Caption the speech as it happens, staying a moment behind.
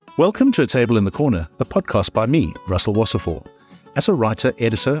Welcome to A Table in the Corner, a podcast by me, Russell Wasserfall. As a writer,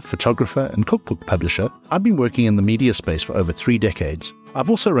 editor, photographer, and cookbook publisher, I've been working in the media space for over 3 decades. I've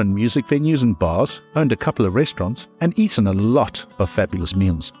also run music venues and bars, owned a couple of restaurants, and eaten a lot of fabulous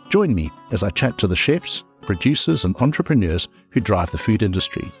meals. Join me as I chat to the chefs, producers, and entrepreneurs who drive the food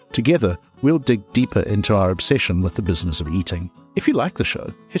industry. Together, we'll dig deeper into our obsession with the business of eating. If you like the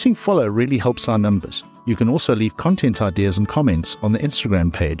show, hitting follow really helps our numbers. You can also leave content ideas and comments on the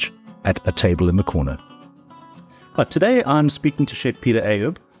Instagram page at A Table in the Corner. Today I'm speaking to Chef Peter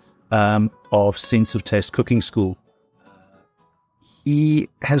Ayub of Sense of Taste Cooking School. He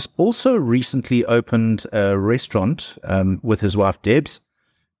has also recently opened a restaurant with his wife Debs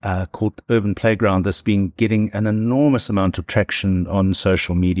called Urban Playground that's been getting an enormous amount of traction on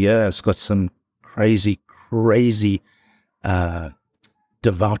social media. It's got some crazy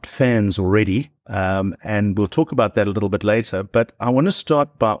devout fans already, and we'll talk about that a little bit later. But I want to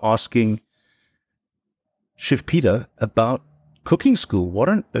start by asking Chef Peter about cooking school. What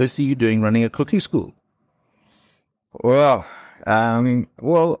on earth are you doing running a cooking school? Well,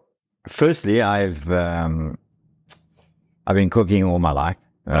 firstly, I've been cooking all my life.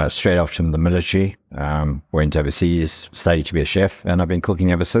 Straight off from the military, went overseas, studied to be a chef, and I've been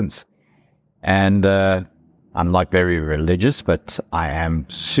cooking ever since. And I'm not very religious, but I am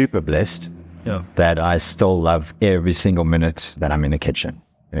super blessed that I still love every single minute that I'm in the kitchen.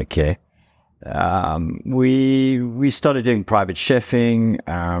 Okay. We started doing private chefing.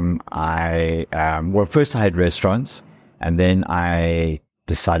 First I had restaurants, and then I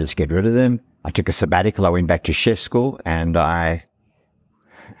decided to get rid of them. I took a sabbatical. I went back to chef school, and I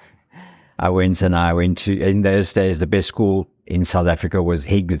went to, in those days, the best school in South Africa was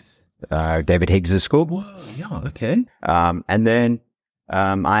Higgs, David Higgs' school. Whoa, yeah, okay. And then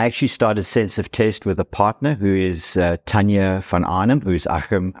I actually started Sense of Taste with a partner who is Tanya van Arnhem, who's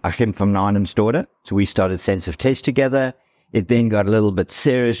Achim van Arnhem's daughter. So we started Sense of Taste together. It then got a little bit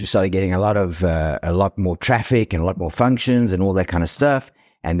serious. We started getting a lot more traffic and a lot more functions and all that kind of stuff.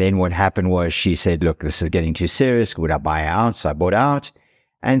 And then what happened was she said, look, this is getting too serious. Would I buy out? So I bought out.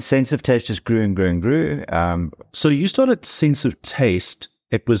 And Sense of Taste just grew and grew and grew. So you started Sense of Taste.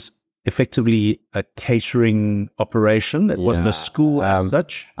 It was effectively a catering operation. It wasn't a school as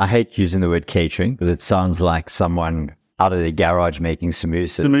such. I hate using the word catering because it sounds like someone out of the garage making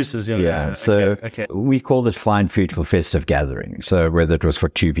samosas. Samosas, yeah. So okay. We called it Fine Food for Festive Gathering. So whether it was for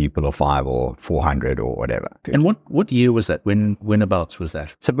 2 people or 5 or 400 or whatever. And what year was that? Whenabouts was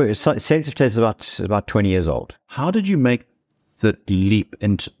that? So Sense of Taste is about 20 years old. How did you make the leap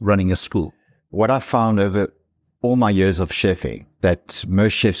into running a school? What I found over all my years of chefing, that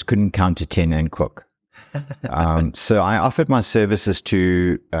most chefs couldn't count to 10 and cook. So I offered my services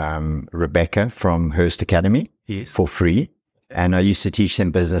to Rebecca from Hearst Academy for free, and I used to teach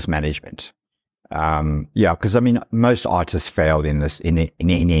them business management. Because most artists fail in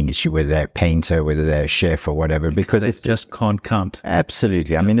any industry, whether they're a painter, whether they're a chef or whatever, because they just can't count.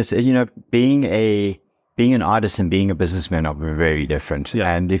 Absolutely. I mean, it's being an artist and being a businessman are very different.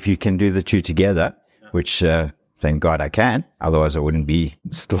 Yeah. And if you can do the two together, which thank God I can, otherwise I wouldn't be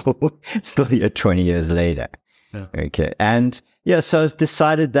still here 20 years later. Yeah. Okay. And so I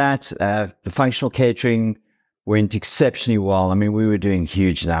decided that the functional catering went exceptionally well. I mean, we were doing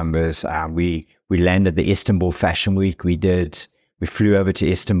huge numbers. We landed the Istanbul Fashion Week. We flew over to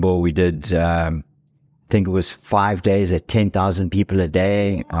Istanbul. We did, I think it was 5 days at 10,000 people a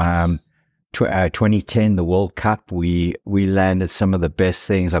day. 2010, the World Cup, we landed some of the best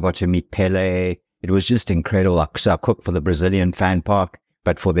things. I got to meet Pele. It was just incredible. So I cooked for the Brazilian fan park,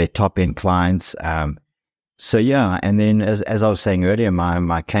 but for their top-end clients. And then as I was saying earlier,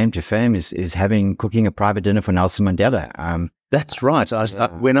 my claim to fame is cooking a private dinner for Nelson Mandela. That's right.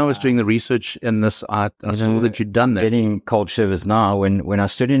 When I was doing the research in this, I saw that you'd done that. Getting cold shivers now. When I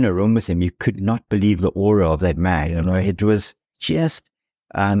stood in a room with him, you could not believe the aura of that man. It was just...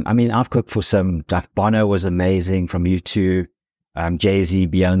 I've cooked for some, like Bono was amazing from U2, Jay-Z,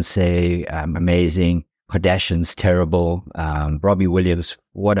 Beyonce, amazing, Kardashian's terrible, Robbie Williams,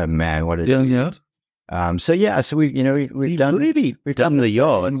 what a man, what a yeah. So we've done the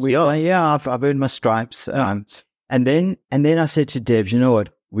yard. I've earned my stripes. And then I said to Debs, you know what,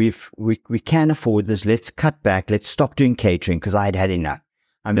 we can afford this. Let's cut back. Let's stop doing catering because I had enough.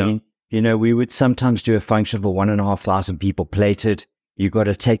 We would sometimes do a function for 1,500 people plated. You got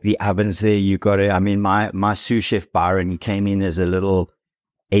to take the ovens there. You got to, my sous chef Byron came in as a little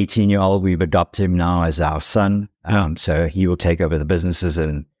 18-year-old. We've adopted him now as our son. So he will take over the businesses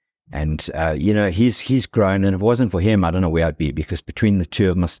and he's grown. And if it wasn't for him, I don't know where I'd be, because between the two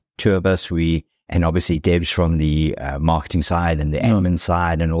of us, we and obviously Deb's from the marketing side and the admin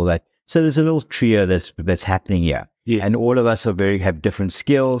side and all that. So there's a little trio that's happening here. Yes. And all of us have different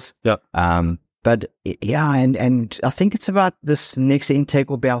skills. Yeah. But yeah, and I think it's about this next intake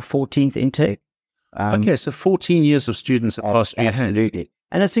will be our 14th intake. Okay, so 14 years of students have passed through your hands. Absolutely.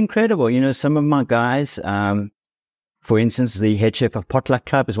 And it's incredible. You know, some of my guys, for instance, the head chef of Potluck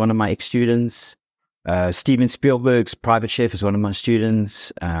Club is one of my ex-students. Steven Spielberg's private chef is one of my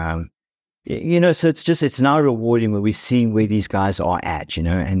students. You know, so it's now rewarding when we're seeing where these guys are at, you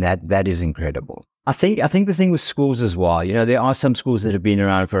know, and that is incredible. I think the thing with schools as well, you know, there are some schools that have been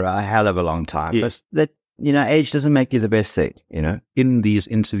around for a hell of a long time. Yes. But that, you know, age doesn't make you the best thing, you know. In these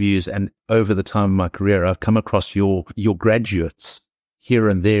interviews and over the time of my career, I've come across your graduates here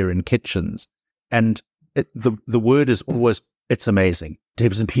and there in kitchens, and the word is always, it's amazing.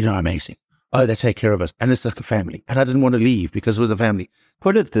 Debs and Peter are amazing. Oh, they take care of us, and it's like a family. And I didn't want to leave because it was a family.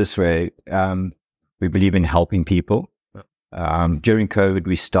 Put it this way, we believe in helping people. During COVID,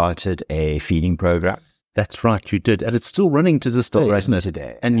 we started a feeding program. That's right, you did. And it's still running to this day, isn't it?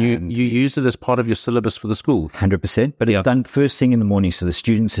 Today. And you use it as part of your syllabus for the school. 100%. But it's done first thing in the morning, so the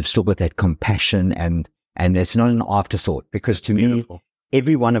students have still got that compassion, and it's not an afterthought. Because to me,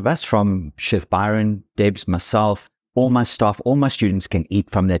 every one of us, from Chef Byron, Debs, myself, all my staff, all my students can eat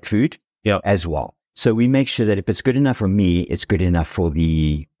from that food as well. So we make sure that if it's good enough for me, it's good enough for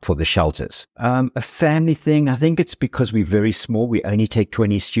the shelters. A family thing, I think it's because we're very small. We only take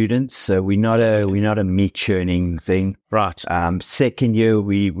 20 students, so we're not a meat churning thing. Right. Second year,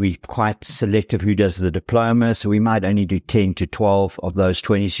 we quite selective who does the diploma, so we might only do 10 to 12 of those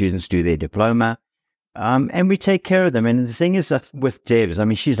 20 students do their diploma. And we take care of them. And the thing is that with Debs, I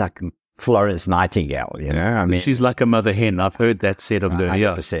mean, she's like Florence Nightingale, you know. I mean, she's like a mother hen. I've heard that said of her.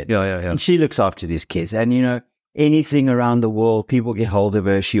 100%. Yeah. And she looks after these kids. And, you know, anything around the world, people get hold of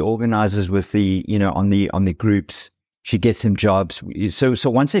her. She organizes with the, you know, on the groups. She gets them jobs. So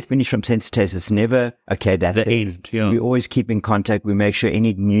once they finish from Sense Taste, it's never, okay, that's the end. Yeah. We always keep in contact. We make sure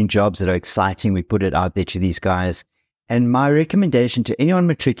any new jobs that are exciting, we put it out there to these guys. And my recommendation to anyone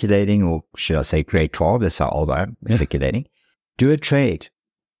matriculating, or should I say grade 12, that's how old I am, matriculating, do a trade.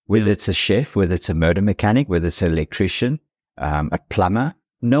 Whether it's a chef, whether it's a motor mechanic, whether it's an electrician, a plumber,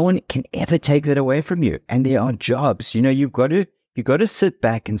 no one can ever take that away from you. And there are jobs. You know, you've got to sit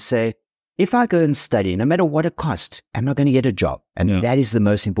back and say, if I go and study, no matter what it costs, I'm not going to get a job. And that is the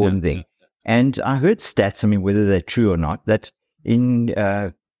most important thing. And I heard stats, I mean, whether they're true or not, that in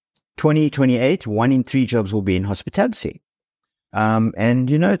 2028, 1 in 3 jobs will be in hospitality. And,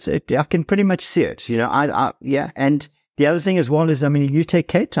 you know, I can pretty much see it. You know, and the other thing as well is, I mean, you take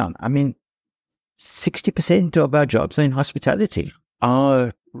Cape Town. I mean, 60% of our jobs are in hospitality.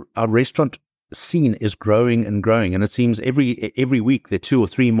 Our restaurant scene is growing and growing, and it seems every week there are 2 or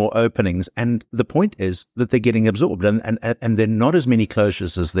 3 more openings. And the point is that they're getting absorbed, and there are not as many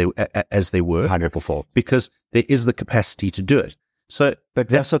closures as they were 100%, because there is the capacity to do it. So,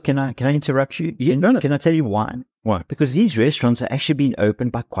 but Russell, can I interrupt you? Yeah, no. Can I tell you why? Why? Because these restaurants are actually being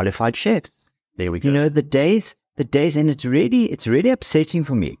opened by qualified chefs. There we go. You know, the days, and it's really upsetting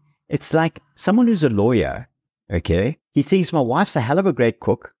for me. It's like someone who's a lawyer, okay? He thinks my wife's a hell of a great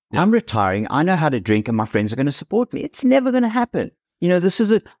cook. Yeah. I'm retiring. I know how to drink, and my friends are going to support me. It's never going to happen. You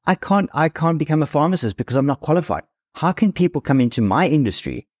know, I can't become a pharmacist because I'm not qualified. How can people come into my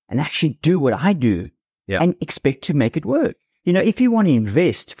industry and actually do what I do and expect to make it work? You know, if you want to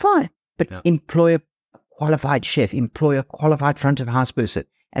invest, fine, but employ a qualified chef, employ a qualified front of house person.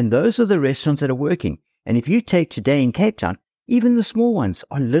 And those are the restaurants that are working. And if you take today in Cape Town, even the small ones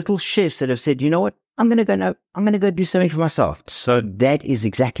are little chefs that have said, you know what, I'm going to go do something for myself. So that is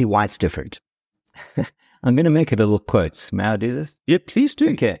exactly why it's different. I'm going to make a little quotes. May I do this? Yeah, please do.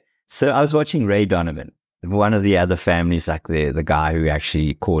 Okay. So I was watching Ray Donovan, one of the other families, like the guy who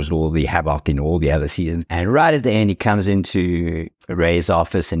actually caused all the havoc in all the other seasons. And right at the end, he comes into Ray's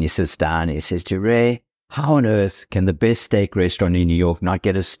office and he sits down and he says to Ray, how on earth can the best steak restaurant in New York not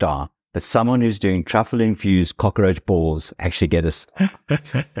get a star, but someone who's doing truffle-infused cockroach balls actually get a star?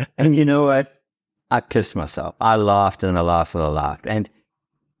 And you know what? I kissed myself. I laughed and I laughed and I laughed. And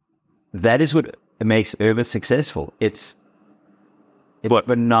that is what makes Urban successful. It's what?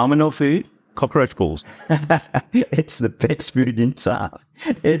 Phenomenal food. Cockroach balls. It's the best food in town.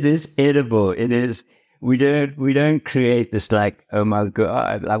 It is edible. It is. We don't create this like, oh my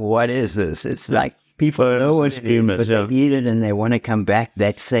God, like what is this? It's like people know what it is, but they eat it and they want to come back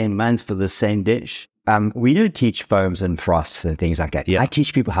that same month for the same dish. We don't teach foams and frosts and things like that. Yeah. I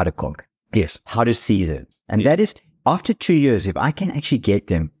teach people how to cook. Yes. How to season. And that is, after 2 years, if I can actually get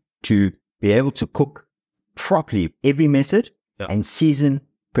them to be able to cook properly every method and season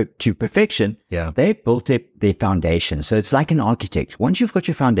to perfection, they built their foundation. So it's like an architect. Once you've got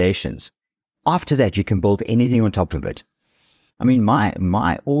your foundations, after that, you can build anything on top of it. I mean,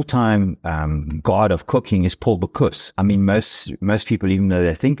 my all-time god of cooking is Paul Bocuse. I mean, most people, even though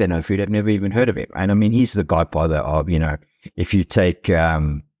they think they know food, have never even heard of him. And I mean, he's the godfather of, if you take,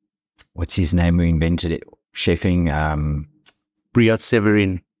 what's his name who invented it? Chefing. Briot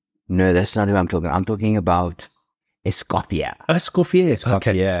Severin. No, that's not who I'm talking about. I'm talking about Escoffier. Escoffier.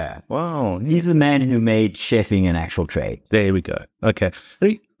 Okay. Yeah. Wow. He's the man who made chefing an actual trade. There we go. Okay.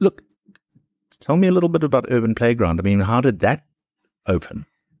 Look, tell me a little bit about Urban Playground. I mean, how did that open?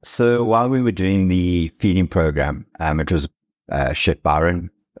 So while we were doing the feeding program, it was Chef Byron,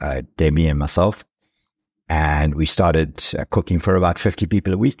 Debbie, and myself, and we started cooking for about 50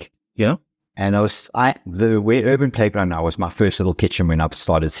 people a week. Yeah. And where Urban Playground now was my first little kitchen when I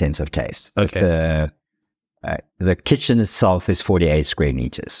started Sense of Taste. Okay. The kitchen itself is 48 square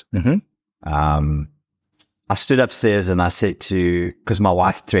meters. Mm-hmm. I stood upstairs and I said because my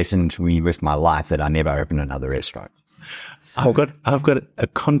wife threatened me with my life that I never open another restaurant. I've got a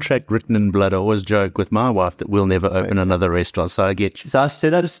contract written in blood. I always joke with my wife that we'll never open another restaurant. So I get you. So I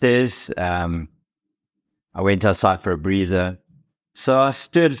stood upstairs. I went outside for a breather. So I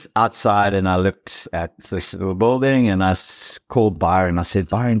stood outside and I looked at this little building and I called Byron. I said,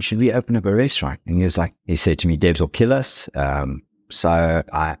 Byron, should we open up a restaurant? And he said to me, Debs will kill us. So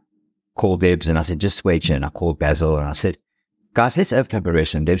I called Debs and I said, just wait here. And I called Basil and I said, guys, let's open up a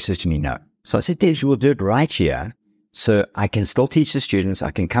restaurant. Debs says to me, no. So I said, Debs, we'll do it right here. So I can still teach the students.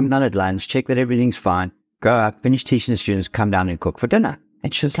 I can come down at lunch, check that everything's fine, go up, finish teaching the students, come down and cook for dinner.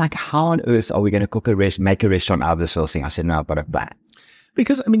 And she was like, how on earth are we going to make a restaurant out of this whole thing? I said, no, I've got a plan.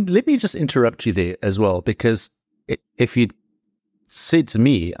 Because, I mean, let me just interrupt you there as well, because if you said to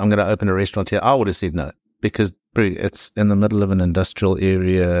me, I'm going to open a restaurant here, I would have said no, because it's in the middle of an industrial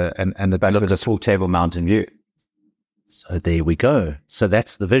area and it looks with a full table mountain view. So there we go. So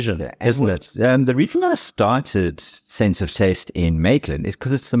that's the vision, isn't it? And the reason I started Sense of Taste in Maitland is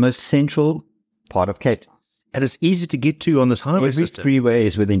because it's the most central part of Cape Town. And it's easy to get to on this highway Every system. freeway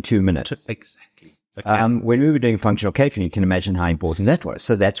is within 2 minutes. Exactly. Okay. When we were doing functional catering, you can imagine how important that was.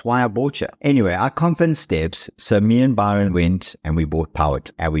 So that's why I bought you. Anyway, I convinced Debs. So me and Byron went and we bought power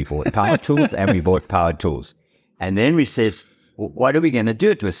tools and we bought power tools. And then we said, well, what are we going to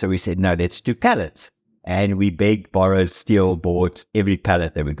do it with? So we said, no, let's do pallets. And we begged, borrowed, steal, bought every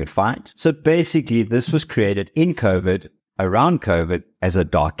pallet that we could find. So basically, this was created in COVID, around COVID, as a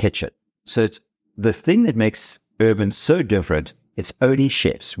dark kitchen. So it's the thing that makes Urban so different. It's only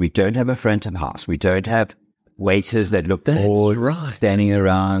chefs. We don't have a front of house. We don't have waiters that look bored, standing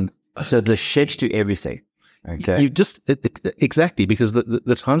around. So the chefs do everything. Okay. You just, exactly, because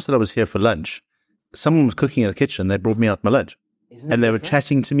the times that I was here for lunch, someone was cooking in the kitchen. They brought me out my lunch. And they were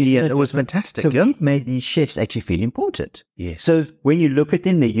chatting to me, and it was fantastic. So we made these chefs actually feel important. Yes. So when you look at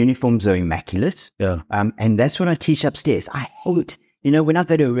them, their uniforms are immaculate. Yeah. And that's what I teach upstairs. I hate, when I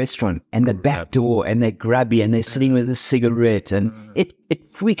go to a restaurant and the back door and they're grubby and they're sitting with a cigarette, and it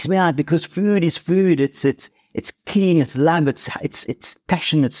freaks me out because food is food. It's clean, it's love, it's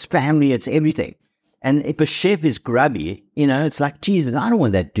passion, it's family, it's everything. And if a chef is grubby, it's like, Jesus, I don't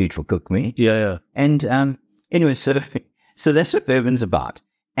want that dude to cook me. Yeah. And anyway, so that's what Urban's about.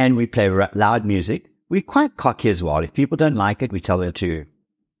 And we play loud music. We're quite cocky as well. If people don't like it, we tell them to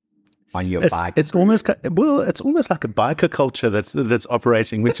on your bike. It's almost like a biker culture that's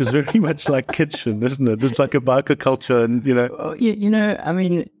operating, which is very much like kitchen, isn't it? It's like a biker culture, and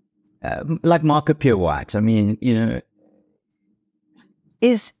like Marco Pierre White.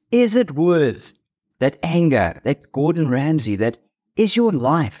 Is it worth that anger, that Gordon Ramsay, that is your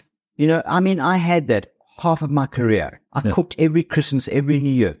life? I had that half of my career. I cooked every Christmas, every New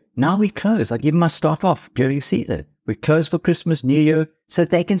Year. Now we close. I give my staff off during the season. We close for Christmas, New Year, so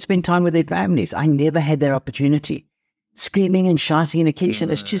they can spend time with their families. I never had that opportunity. Screaming and shouting in the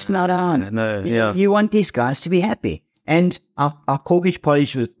kitchen, it's just not on. You want these guys to be happy. And our corkage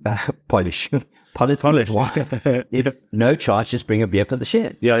polish, no charge, just bring a beer for the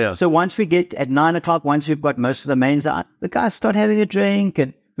shed. Yeah. So once we get at 9 o'clock, once we've got most of the mains out, the guys start having a drink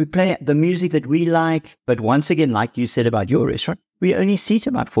and we play the music that we like. But once again, like you said about your restaurant, we only seat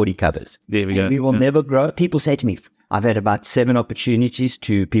about 40 covers. There we go. We will never grow. People say to me, I've had about 7 opportunities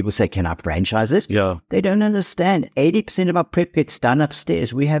to people say, can I franchise it? Yeah. They don't understand. 80% of our prep gets done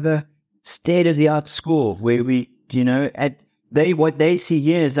upstairs. We have a state-of-the-art school where we, what they see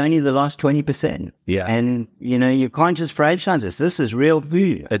here is only the last 20%. Yeah. And, you can't just franchise this. This is real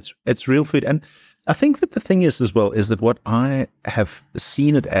food. It's real food. And I think that the thing is as well is that what I have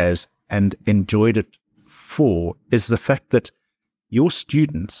seen it as and enjoyed it for is the fact that your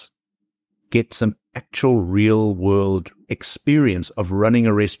students get some actual real world experience of running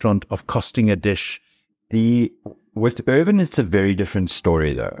a restaurant, of costing a dish. With Urban, it's a very different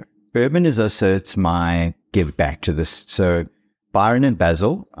story though. Urban is also, it's my give back to this. So Byron and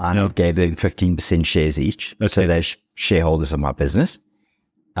Basil, I gave them 15% shares each. Okay. So they're shareholders of my business.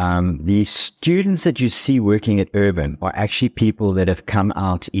 The students that you see working at Urban are actually people that have come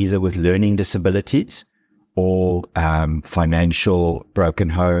out either with learning disabilities or financial broken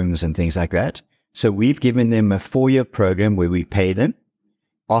homes and things like that. So we've given them a 4-year program where we pay them.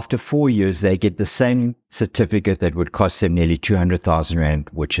 After 4 years, they get the same certificate that would cost them nearly 200,000 Rand,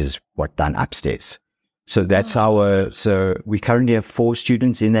 which is what done upstairs. So that's so we currently have 4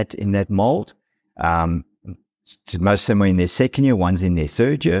 students in that mold. Most of them are in their second year, one's in their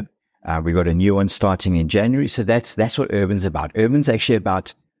third year. We got a new one starting in January. So that's what Urban's about. Urban's actually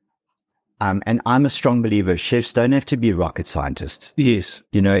about, and I'm a strong believer, chefs don't have to be rocket scientists. Yes.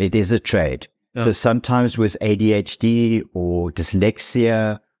 It is a trade. Yeah. So sometimes with ADHD or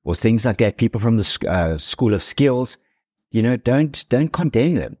dyslexia or things like that, people from the School of Skills, don't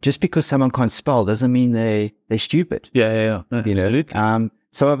condemn them. Just because someone can't spell doesn't mean they're stupid. Yeah. No, absolutely.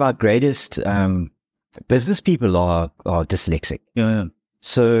 Some of our greatest business people are dyslexic. Yeah.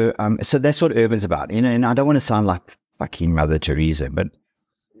 So that's what Urban's about. And I don't want to sound like fucking Mother Teresa, but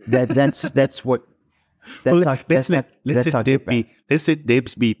that's what. Let's let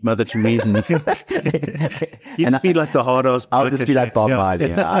Debs be Mother Teresa. You just be like the hard ass. I'll just be like Bob Marley.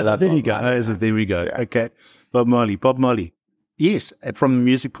 Yeah, I love there Bob you go. Marley. There we go. Okay, Bob Marley. Yes, from a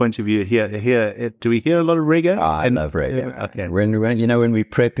music point of view, here, do we hear a lot of reggae? I love reggae. Okay, when we're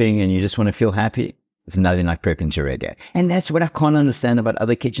prepping and you just want to feel happy, there's nothing like prepping to reggae. And that's what I can't understand about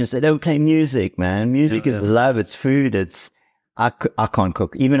other kitchens. They don't play music, man. Music is love. It's food. I can't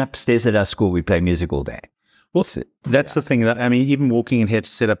cook. Even upstairs at our school, we play music all day. Well, that's the thing. Even walking in here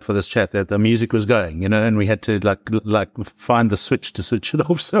to set up for this chat, that the music was going, and we had to like find the switch to switch it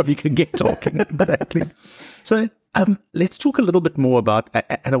off so we could get talking. Exactly. So let's talk a little bit more about,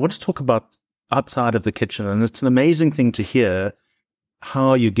 and I want to talk about outside of the kitchen. And it's an amazing thing to hear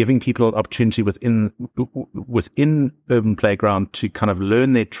how you're giving people an opportunity within Urban Playground to kind of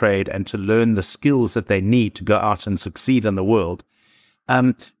learn their trade and to learn the skills that they need to go out and succeed in the world.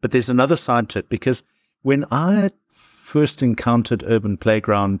 But there's another side to it, because when I first encountered Urban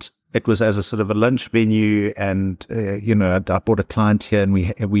Playground, it was as a sort of a lunch venue, and I brought a client here, and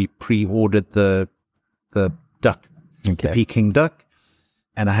we pre-ordered the duck, the Peking duck,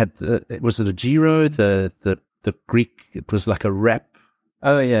 and I had was it a gyro, the Greek? It was like a wrap.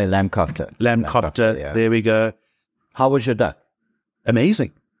 Oh yeah, lamb kofta. Yeah. There we go. How was your duck?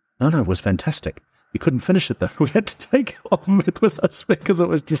 Amazing. No, it was fantastic. We couldn't finish it though. We had to take off of it with us because it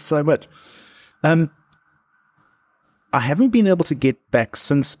was just so much. I haven't been able to get back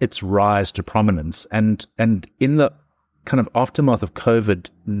since its rise to prominence, and in the kind of aftermath of COVID,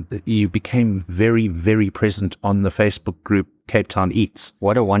 you became very, very present on the Facebook group Cape Town Eats.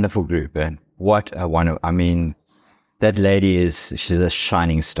 What a wonderful group, man! That lady she's a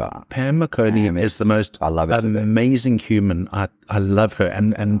shining star. Pam McConey is the most amazing human. I love her,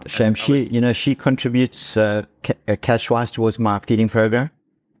 and she contributes cash-wise towards my feeding program.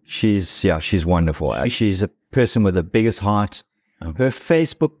 She's wonderful. She's a person with the biggest heart. Her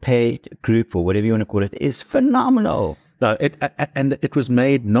Facebook page group, or whatever you want to call it, is phenomenal. No, it was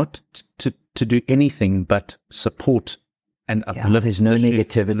made not to do anything but support and uplift. There's no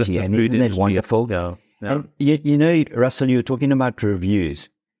negativity, and isn't that wonderful? Yeah. And Russell, you were talking about reviews.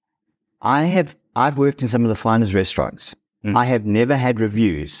 I've worked in some of the finest restaurants. I have never had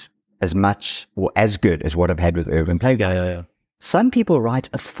reviews as much or as good as what I've had with Urban Playground. Yeah. Some people write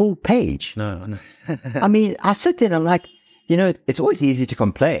a full page. No. I sit there and I'm like, it's always easy to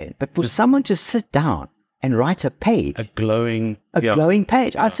complain, but for someone to sit down and write a page, a glowing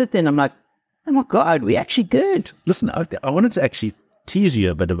page, I sit there and I'm like, oh my God, we're actually good. Listen, I wanted to actually tease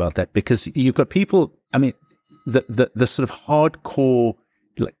you a bit about that, because you've got people, the sort of hardcore,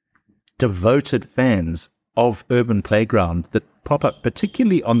 like, devoted fans of Urban Playground that pop up,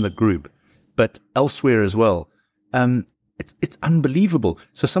 particularly on the group, but elsewhere as well. It's unbelievable.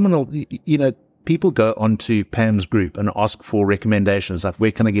 So someone will, people go onto Pam's group and ask for recommendations, like,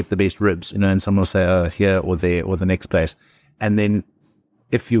 where can I get the best ribs? And someone will say, oh, here or there or the next place. And then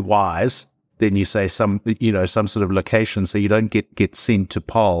if you're wise, then you say some sort of location, so you don't get sent to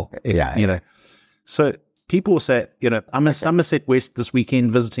Paarl. So people will say, I'm in Somerset West this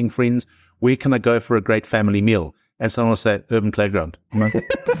weekend visiting friends. Where can I go for a great family meal? And someone will say, Urban Playground.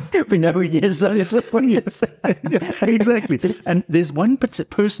 We know it is. Exactly. And there's one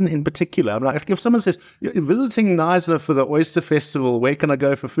person in particular. I'm like, if someone says, "You're visiting Neisner for the Oyster Festival, where can I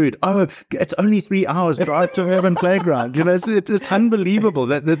go for food?" Oh, it's only 3 hours drive to Urban Playground. You know, it's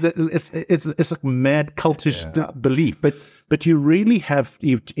unbelievable. It's like mad cultish belief. But you really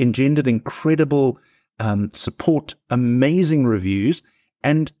you've engendered incredible support, amazing reviews,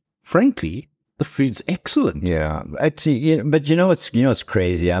 and frankly, the food's excellent. Yeah, actually, but what's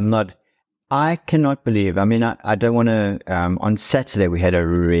crazy? I cannot believe. I mean, I don't want to. On Saturday we had a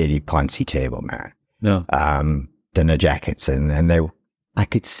really poncy table, man. No, dinner jackets, and I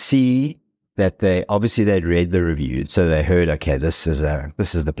could see that they'd read the reviews, so they heard, okay, this is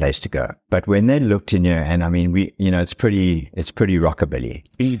the place to go. But when they looked in here, and I mean, it's pretty rockabilly.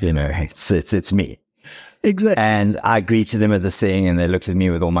 You know, it's me. Exactly. And I greeted them at the thing, and they looked at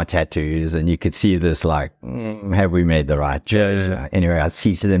me with all my tattoos, and you could see this like, have we made the right choice? Yeah. Anyway, I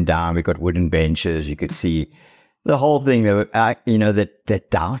seated them down. We got wooden benches. You could see the whole thing. That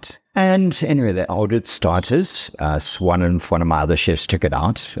doubt. And anyway, they ordered starters. One of my other chefs took it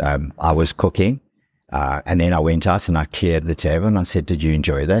out. I was cooking, and then I went out and I cleared the table, and I said, "Did you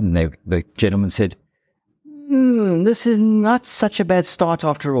enjoy that?" And the gentleman said, "This is not such a bad start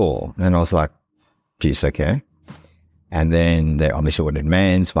after all." And I was like, geez, okay. And then they obviously ordered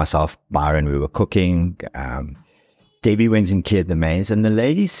mains. Myself, Byron, we were cooking. Debbie went and cleared the mains, and the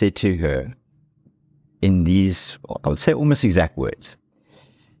lady said to her, in these, I would say almost exact words,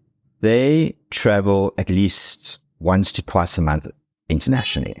 they travel at least once to twice a month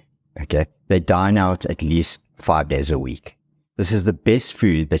internationally. Okay, they dine out at least 5 days a week. This is the best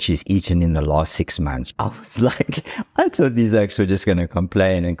food that she's eaten in the last 6 months. I was like, I thought these acts were just going to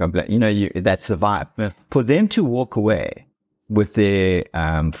complain and complain. You know, that's the vibe. Yeah. For them to walk away with their,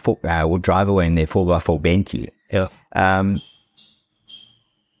 or drive away in their 4x4 Bentley. Yeah.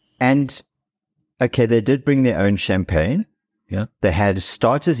 And, okay, they did bring their own champagne. Yeah. They had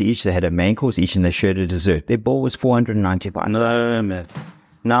starters each. They had a main course each, and they shared a dessert. Their bill was $495. No, man.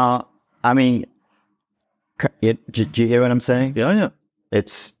 Now, I mean, do you hear what I'm saying? Yeah.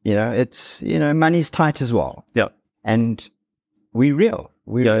 It's money's tight as well. Yeah. And we're real.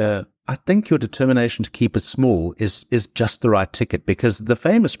 Yeah. I think your determination to keep it small is just the right ticket, because the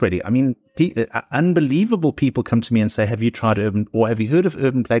famous spreading, I mean, unbelievable people come to me and say, have you tried Urban, or have you heard of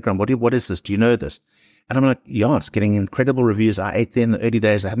Urban Playground? What is this? Do you know this? And I'm like, yeah, it's getting incredible reviews. I ate there in the early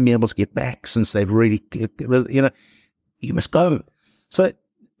days. I haven't been able to get back since they've really, you must go. So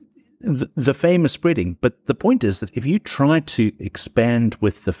the fame is spreading, but the point is that if you try to expand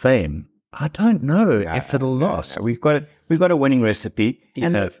with the fame, I don't know if it'll last. We've got a winning recipe,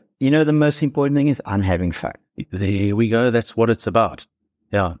 and the most important thing is I'm having fun. There we go. That's what it's about.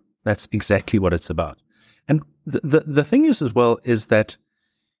 Yeah, that's exactly what it's about. And the thing is as well is that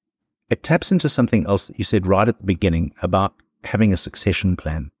it taps into something else that you said right at the beginning about having a succession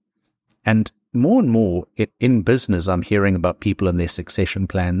plan. And more in business, I'm hearing about people and their succession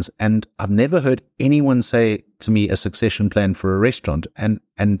plans, and I've never heard anyone say to me a succession plan for a restaurant.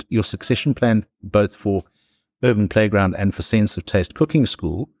 And your succession plan, both for Urban Playground and for Sense of Taste Cooking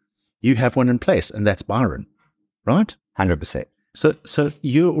School, you have one in place, and that's Byron, right? 100%. So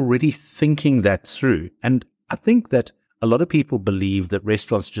you're already thinking that through. And I think that a lot of people believe that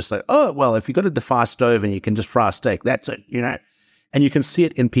restaurants are just like, oh, well, if you've got a Defy stove and you can just fry a steak, that's it, And you can see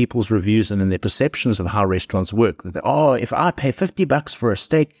it in people's reviews and in their perceptions of how restaurants work. That if I pay $50 for a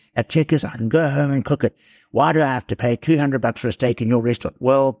steak at Checkers, I can go home and cook it. Why do I have to pay $200 for a steak in your restaurant?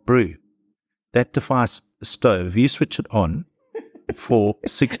 Well, brew. That Defy stove, you switch it on for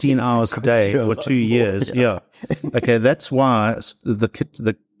 16 hours a day for 2 years. Yeah. Okay, that's why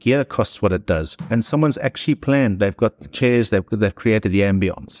the gear costs what it does. And someone's actually planned. They've got the chairs. They've created the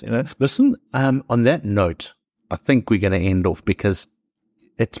ambience. Listen, on that note, I think we're going to end off, because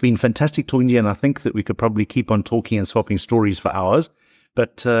it's been fantastic talking to you, and I think that we could probably keep on talking and swapping stories for hours,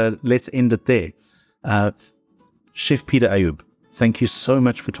 but let's end it there. Chef Peter Ayub, thank you so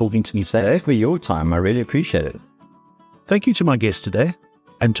much for talking to me today. Thanks for your time. I really appreciate it. Thank you to my guest today,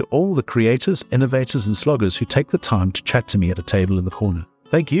 and to all the creators, innovators, and sloggers who take the time to chat to me at a table in the corner.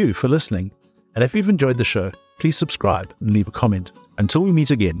 Thank you for listening, and if you've enjoyed the show, please subscribe and leave a comment. Until we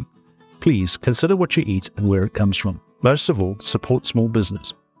meet again, please consider what you eat and where it comes from. Most of all, support small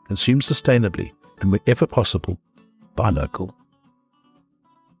business, consume sustainably, and wherever possible, buy local.